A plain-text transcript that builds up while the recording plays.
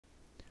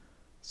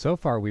So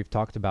far, we've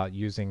talked about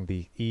using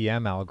the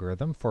EM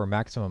algorithm for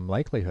maximum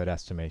likelihood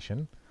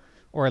estimation,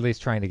 or at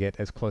least trying to get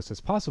as close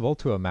as possible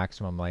to a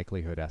maximum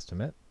likelihood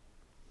estimate.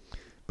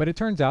 But it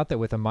turns out that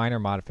with a minor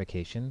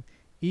modification,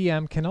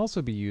 EM can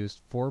also be used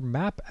for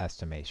map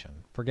estimation,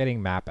 for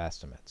getting map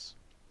estimates.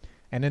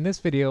 And in this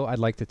video, I'd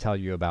like to tell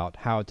you about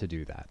how to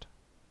do that.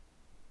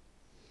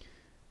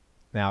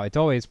 Now, it's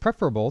always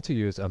preferable to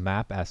use a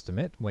map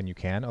estimate when you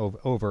can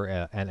over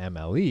an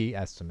MLE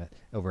estimate,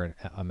 over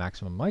a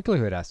maximum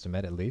likelihood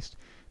estimate at least,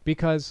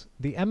 because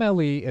the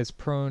MLE is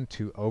prone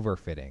to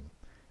overfitting,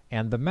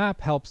 and the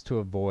map helps to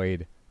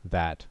avoid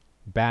that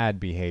bad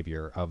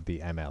behavior of the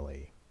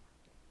MLE.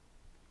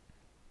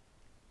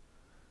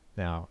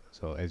 Now,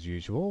 so as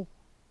usual,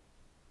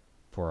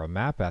 for a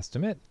map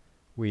estimate,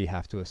 we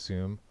have to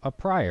assume a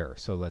prior.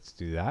 So let's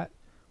do that.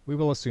 We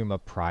will assume a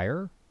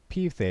prior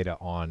p theta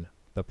on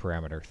the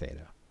parameter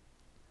theta.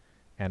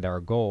 And our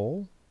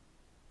goal,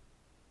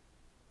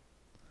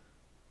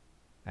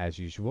 as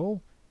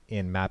usual,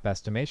 in map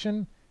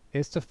estimation,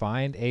 is to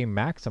find a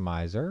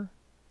maximizer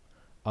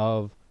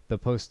of the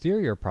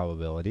posterior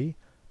probability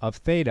of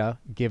theta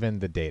given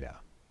the data.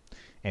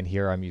 And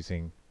here I'm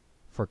using,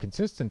 for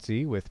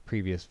consistency with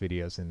previous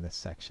videos in this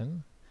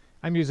section,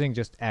 I'm using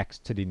just x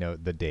to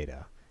denote the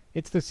data.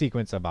 It's the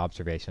sequence of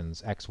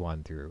observations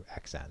x1 through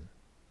xn,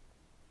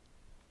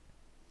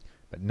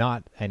 but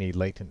not any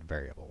latent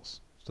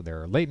variables. So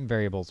there are latent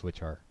variables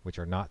which are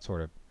not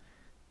sort of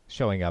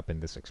showing up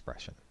in this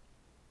expression.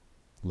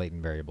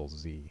 Latent variable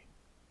z.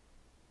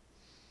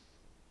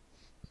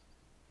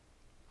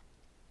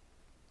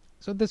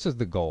 So this is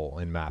the goal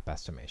in map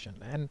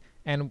estimation,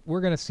 and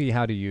we're going to see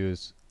how to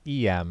use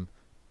EM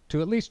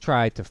to at least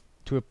try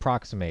to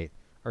approximate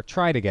or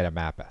try to get a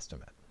map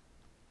estimate.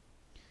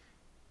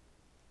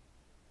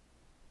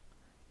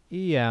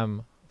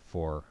 EM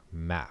for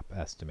map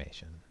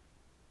estimation.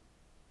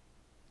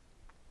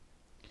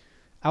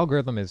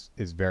 Algorithm is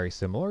very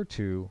similar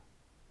to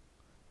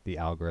the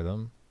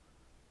algorithm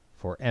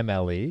for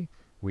MLE.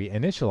 We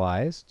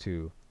initialize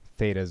to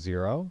theta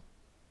 0.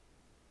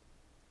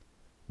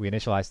 We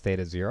initialize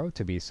theta 0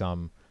 to be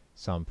some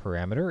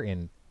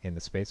parameter in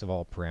the space of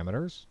all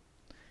parameters.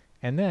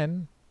 And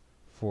then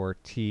for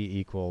t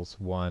equals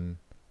 1,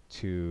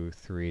 2,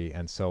 3,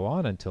 and so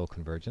on until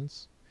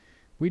convergence,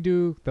 we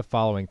do the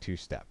following two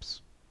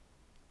steps.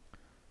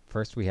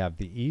 First, we have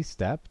the E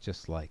step,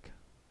 just like,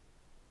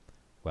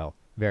 well,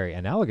 very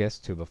analogous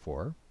to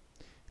before.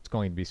 It's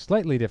going to be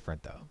slightly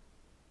different, though.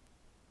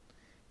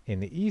 In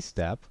the E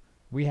step,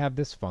 we have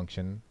this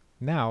function.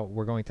 Now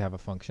we're going to have a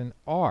function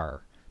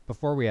R.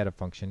 Before we had a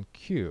function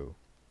Q.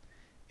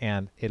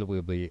 And it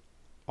will be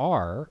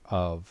R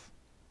of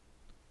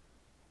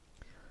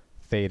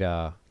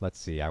theta, let's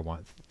see, I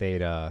want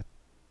theta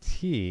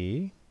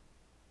t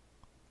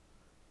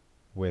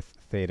with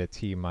theta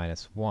t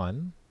minus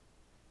 1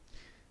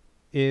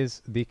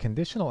 is the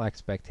conditional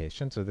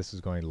expectation, so this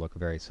is going to look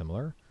very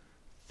similar,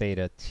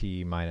 theta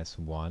t minus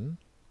 1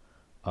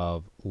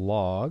 of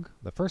log,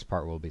 the first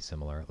part will be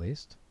similar at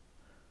least,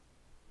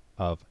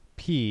 of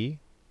p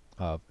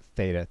of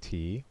theta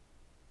t.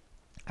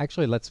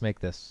 Actually, let's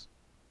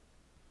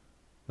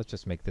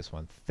just make this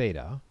one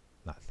theta,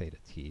 not theta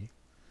t.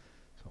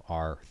 So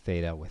r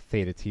theta with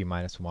theta t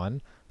minus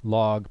 1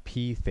 log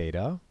p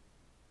theta.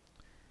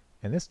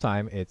 And this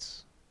time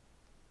it's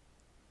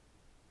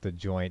the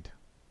joint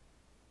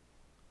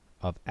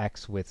of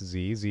x with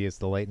z. Z is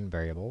the latent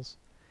variables.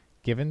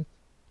 Given,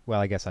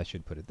 well, I guess I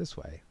should put it this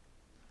way.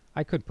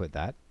 I could put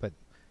that, but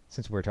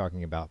since we're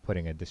talking about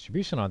putting a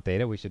distribution on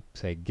theta, we should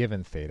say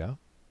given theta.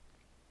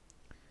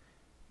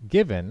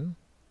 Given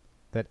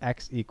that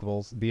x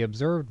equals the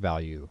observed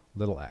value,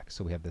 little x.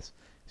 So we have this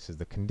is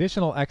the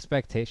conditional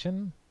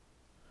expectation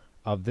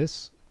of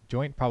this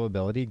joint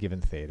probability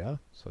given theta,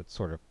 so it's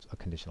sort of a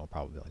conditional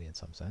probability in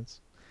some sense,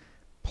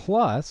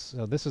 plus,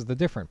 so this is the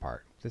different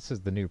part, this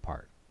is the new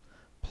part,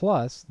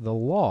 plus the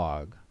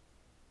log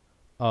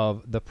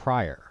of the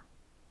prior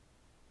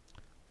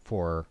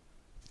for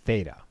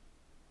theta.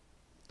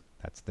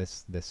 That's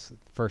this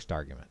first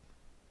argument.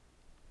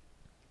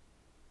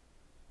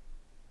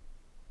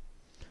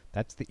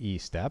 That's the E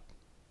step.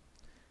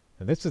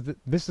 And this is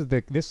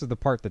the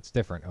part that's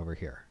different over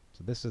here.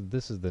 So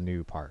this is the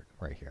new part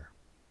right here.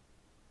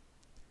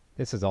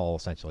 This is all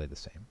essentially the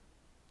same.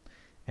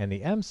 And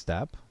the M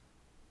step,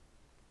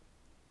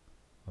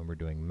 when we're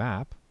doing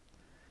map,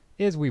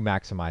 is we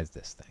maximize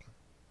this thing.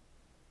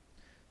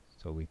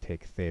 So we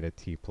take theta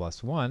t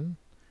plus 1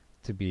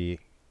 to be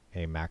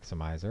a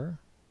maximizer,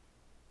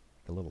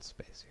 a little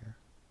space here,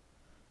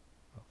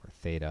 over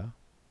theta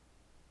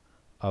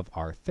of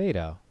our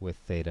theta with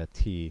theta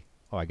t.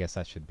 Oh, I guess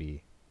that should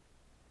be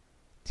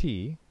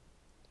t,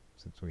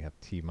 since we have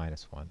t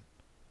minus 1.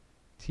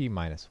 T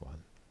minus 1.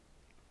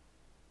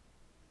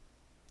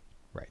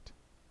 Right.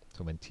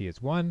 So when t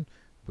is 1,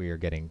 we are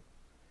getting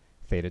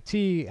theta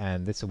t,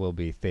 and this will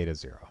be theta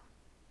 0.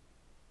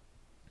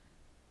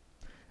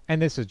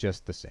 And this is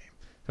just the same.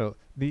 So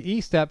the E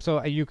step,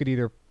 so you could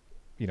either,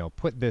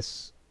 put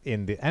this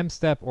in the M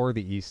step or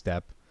the E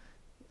step.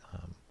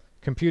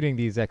 computing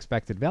these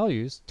expected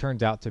values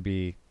turns out to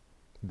be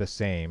the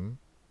same.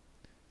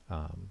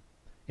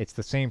 It's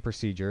the same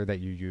procedure that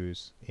you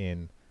use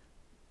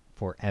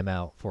for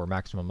ML, for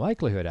maximum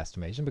likelihood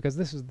estimation, because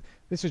this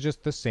is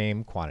just the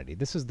same quantity.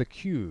 This is the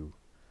Q.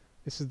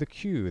 This is the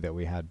Q that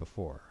we had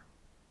before.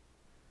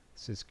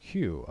 This is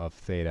Q of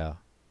theta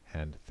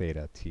and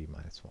theta t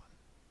minus 1.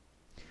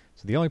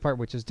 So the only part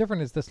which is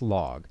different is this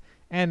log.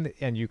 And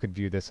you could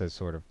view this as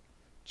sort of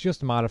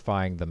just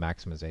modifying the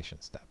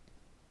maximization step.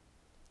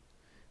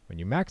 When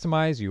you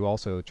maximize, you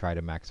also try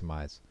to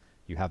maximize.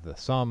 You have the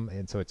sum,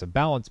 and so it's a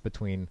balance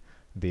between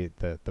the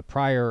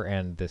prior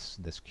and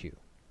this Q.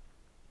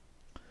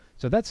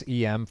 So that's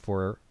EM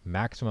for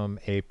maximum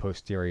a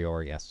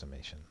posteriori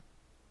estimation.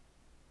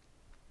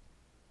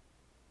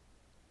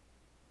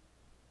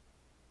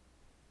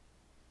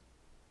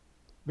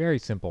 Very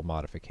simple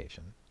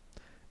modification.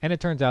 And it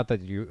turns out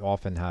that you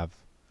often have,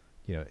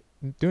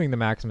 doing the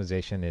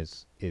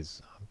maximization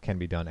can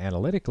be done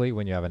analytically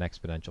when you have an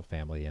exponential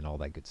family and all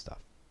that good stuff.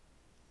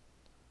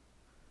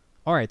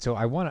 All right, so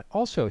I want to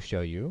also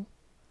show you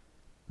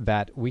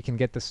that we can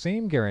get the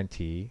same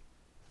guarantee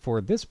for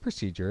this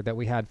procedure that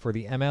we had for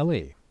the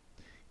MLE.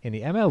 In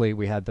the MLE,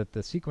 we had that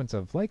the sequence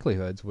of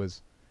likelihoods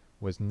was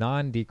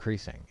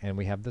non-decreasing, and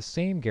we have the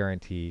same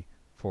guarantee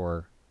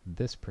for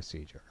this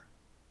procedure.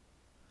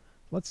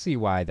 Let's see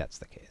why that's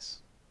the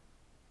case.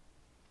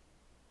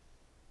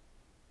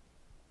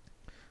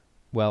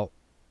 Well,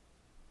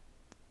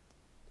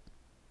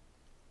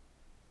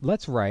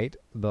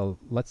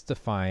 let's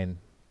define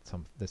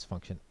this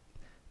function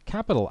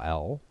capital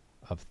L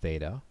of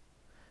theta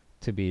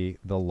to be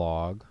the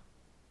log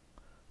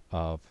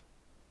of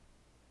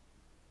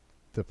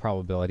the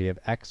probability of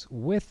x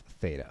with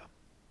theta.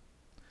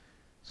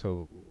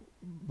 So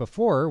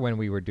before, when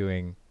we were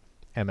doing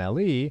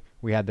MLE,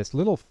 we had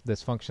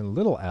this function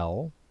little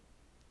l,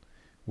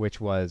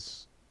 which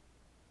was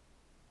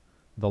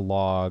the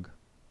log.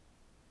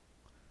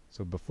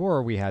 So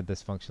before, we had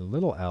this function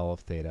little l of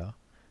theta,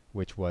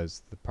 which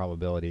was the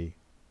probability,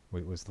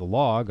 it was the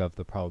log of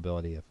the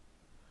probability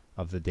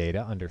of the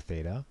data under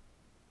theta.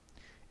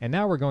 And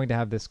now we're going to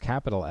have this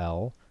capital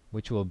L,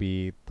 which will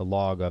be the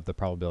log of the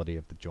probability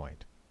of the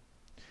joint.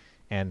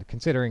 And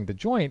considering the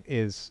joint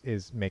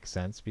makes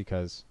sense,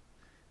 because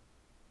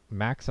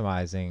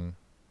maximizing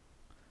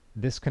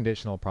this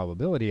conditional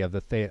probability of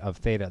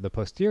theta, the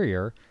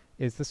posterior,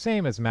 is the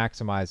same as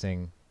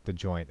maximizing the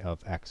joint of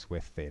x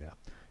with theta,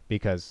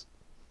 because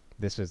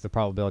this is the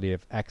probability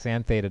of x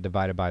and theta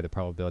divided by the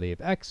probability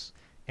of x,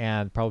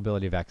 and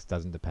probability of x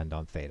doesn't depend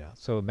on theta.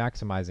 So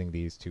maximizing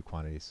these two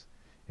quantities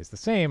is the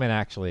same, and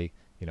actually,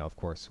 of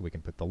course, we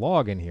can put the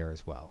log in here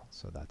as well.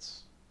 So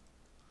that's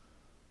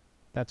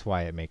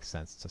why it makes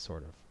sense to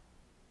sort of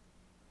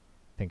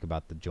think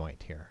about the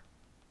joint here.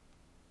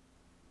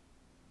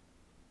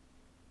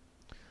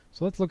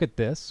 So let's look at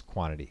this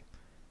quantity.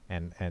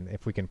 And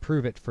if we can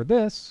prove it for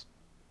this,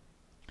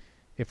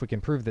 if we can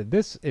prove that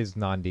this is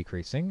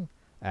non-decreasing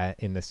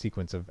in the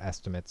sequence of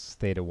estimates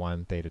theta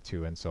 1, theta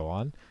 2, and so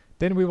on,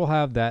 then we will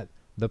have that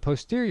the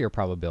posterior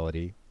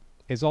probability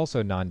is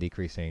also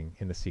non-decreasing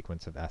in the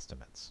sequence of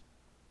estimates.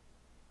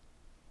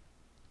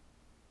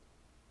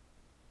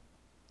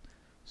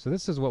 So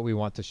this is what we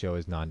want to show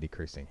is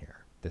non-decreasing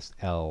here, this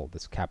L,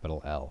 this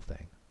capital L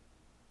thing.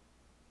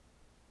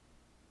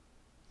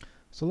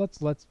 So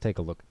let's take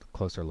a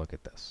closer look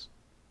at this.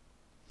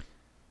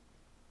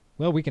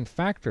 Well, we can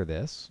factor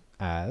this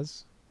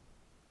as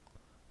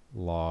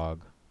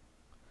log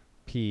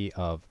p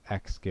of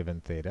x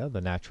given theta,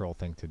 the natural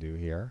thing to do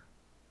here,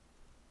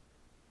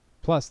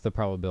 plus the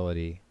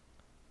probability,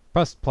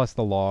 plus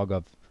the log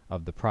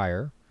of the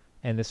prior.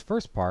 And this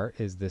first part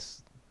is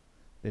this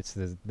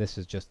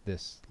is just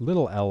this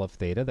little l of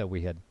theta that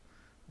we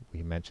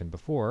mentioned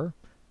before,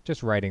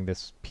 just writing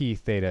this p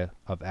theta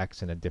of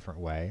x in a different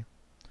way,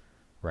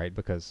 right?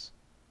 Because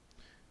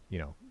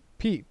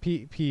p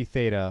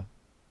theta,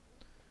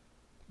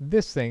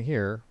 this thing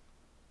here,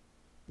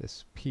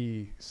 this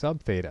p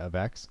sub theta of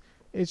x,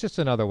 is just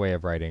another way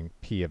of writing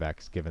p of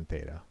x given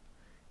theta.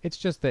 It's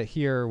just that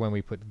here, when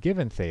we put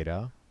given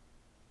theta,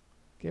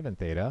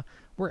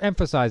 we're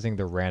emphasizing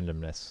the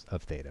randomness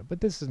of theta,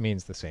 but this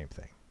means the same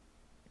thing.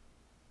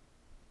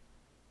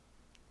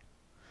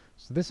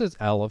 So this is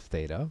L of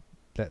theta,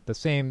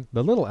 the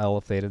little l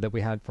of theta that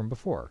we had from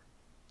before.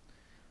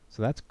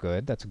 So that's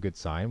good. That's a good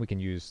sign. We can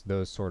use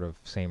those sort of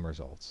same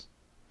results.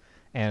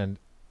 And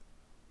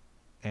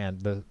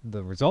the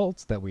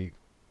results that we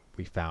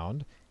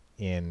found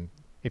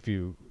if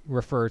you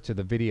refer to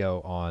the video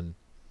on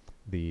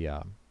the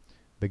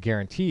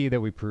guarantee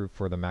that we proved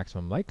for the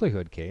maximum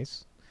likelihood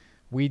case,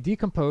 we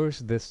decompose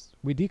this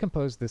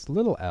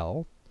little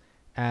l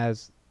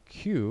as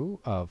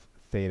q of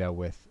theta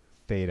with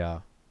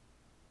theta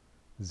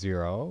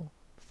 0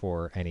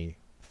 for any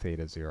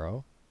theta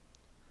 0,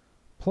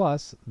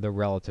 plus the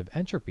relative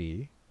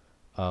entropy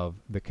of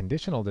the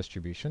conditional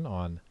distribution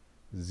on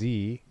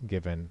z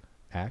given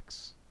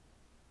x,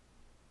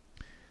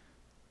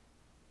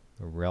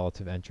 the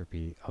relative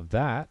entropy of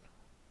that.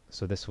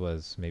 So this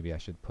was, maybe I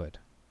should put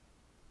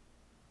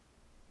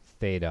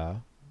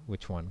theta,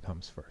 which one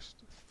comes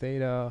first?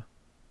 Theta,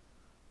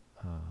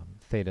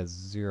 theta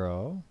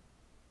 0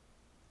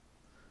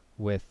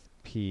 with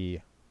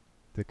P,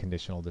 the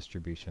conditional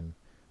distribution,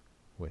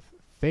 with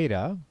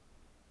theta,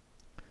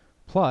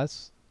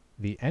 plus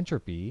the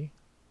entropy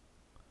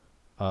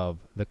of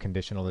the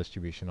conditional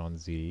distribution on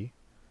Z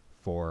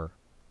for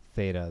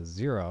theta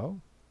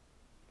 0.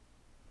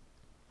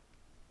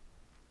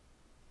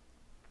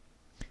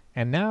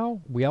 And now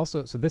we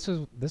also, so this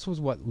was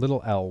what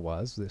little l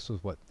was. This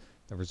was what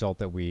the result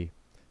that we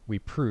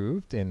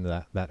proved in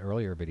that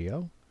earlier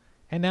video.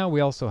 And now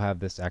we also have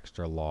this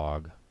extra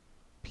log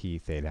P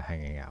theta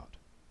hanging out.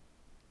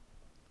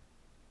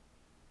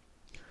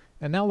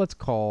 And now let's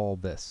call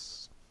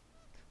this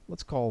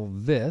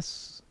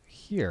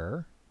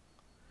here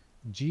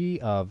G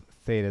of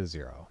theta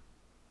 0.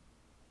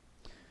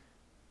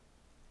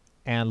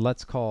 And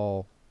let's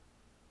call,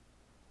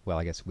 well,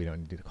 I guess we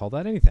don't need to call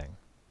that anything.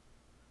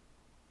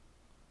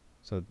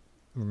 So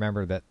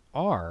remember that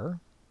R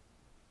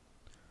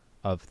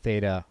of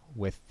theta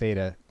with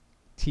theta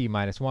t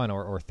minus 1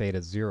 or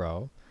theta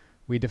 0,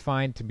 we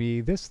defined to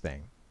be this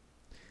thing.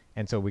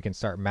 And so we can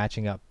start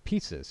matching up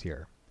pieces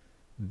here.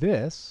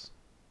 This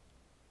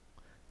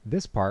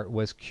part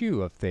was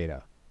Q of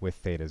theta with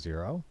theta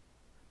 0.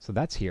 So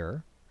that's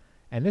here.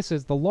 And this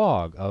is the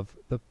log of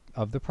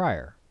the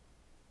prior.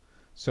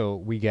 So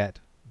we get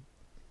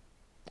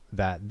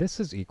that this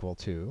is equal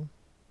to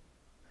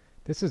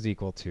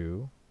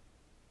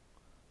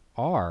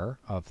R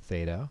of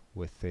theta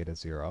with theta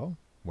 0,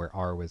 where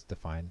R was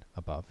defined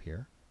above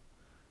here,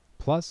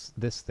 plus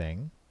this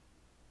thing,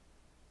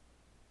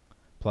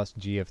 plus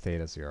G of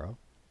theta 0,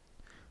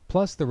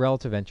 plus the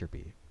relative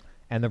entropy.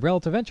 And the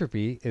relative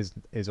entropy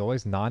is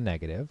always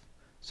non-negative,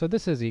 so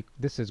this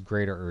is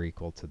greater or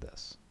equal to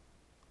this.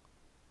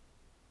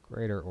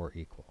 Greater or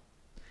equal.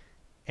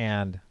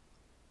 And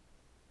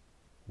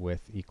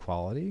with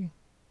equality,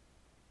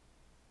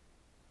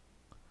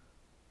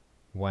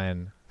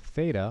 when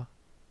theta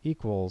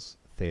equals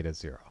theta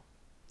 0.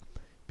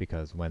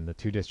 Because when the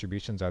two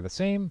distributions are the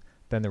same,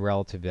 then the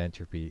relative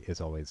entropy is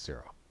always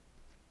 0.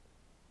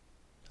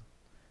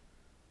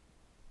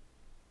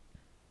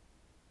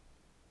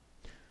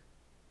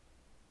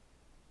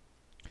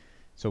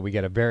 So we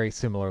get a very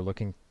similar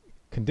looking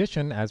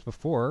condition as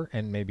before,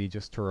 and maybe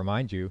just to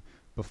remind you,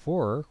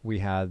 before we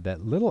had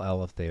that little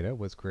l of theta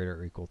was greater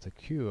or equal to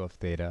Q of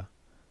theta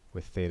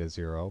with theta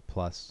 0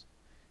 plus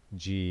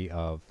G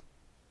of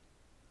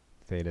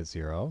theta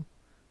 0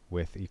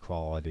 with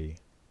equality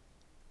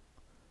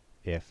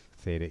if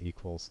theta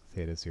equals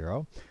theta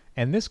 0.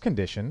 And this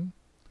condition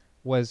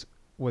was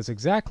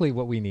exactly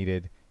what we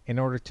needed in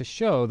order to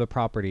show the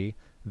property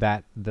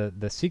that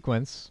the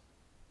sequence,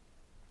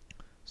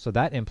 so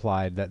that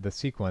implied that the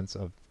sequence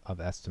of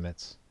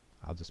estimates,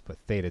 I'll just put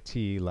theta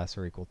t less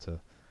or equal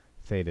to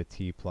theta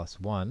t plus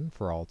 1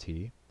 for all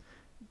t,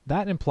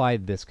 that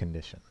implied this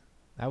condition.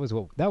 That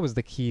was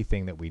the key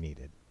thing that we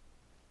needed.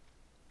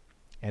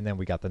 And then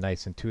we got the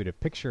nice intuitive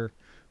picture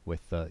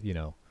with the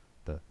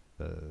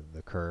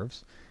the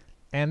curves.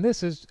 And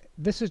this is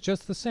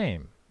just the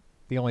same.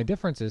 The only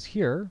difference is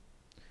here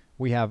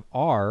we have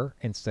R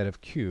instead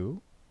of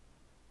Q,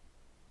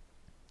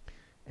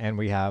 and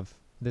we have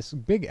this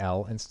big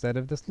L instead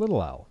of this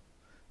little l.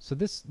 So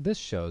this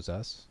shows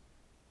us,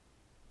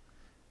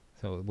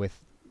 so with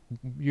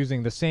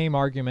using the same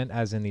argument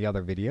as in the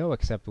other video,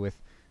 except with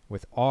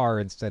R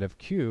instead of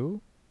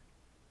Q,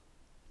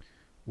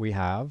 we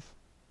have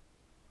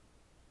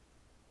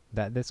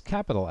that this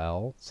capital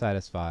L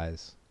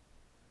satisfies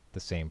the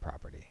same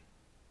property,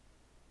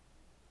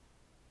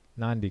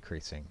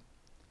 non-decreasing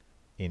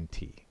in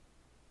T.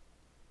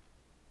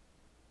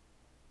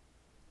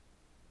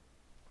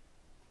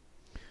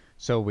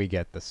 So we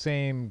get the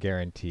same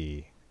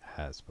guarantee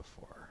as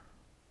before.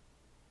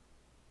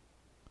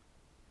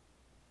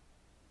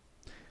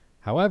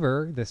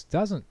 However, this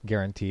doesn't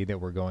guarantee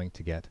that we're going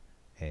to get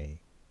a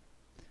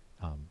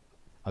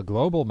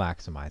global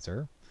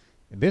maximizer.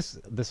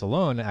 This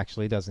alone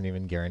actually doesn't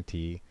even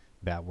guarantee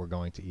that we're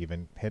going to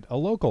even hit a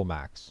local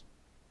max.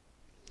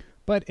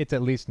 But it's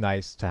at least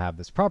nice to have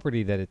this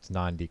property that it's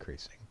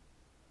non-decreasing.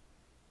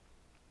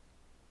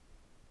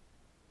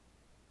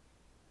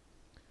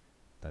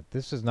 That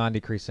this is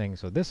non-decreasing,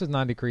 so this is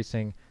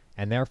non-decreasing,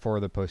 and therefore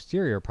the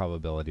posterior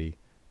probability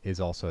is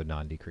also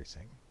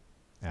non-decreasing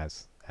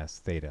as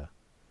theta,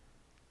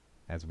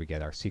 as we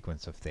get our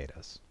sequence of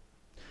thetas.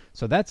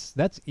 So that's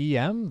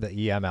EM,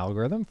 the EM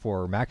algorithm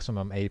for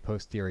maximum a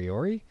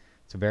posteriori.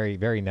 It's a very,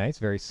 very nice,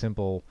 very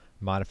simple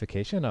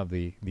modification of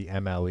the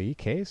MLE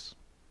case.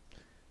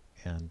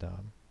 And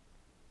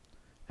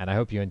I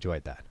hope you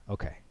enjoyed that.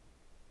 Okay.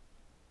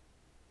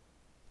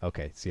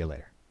 Okay, see you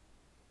later.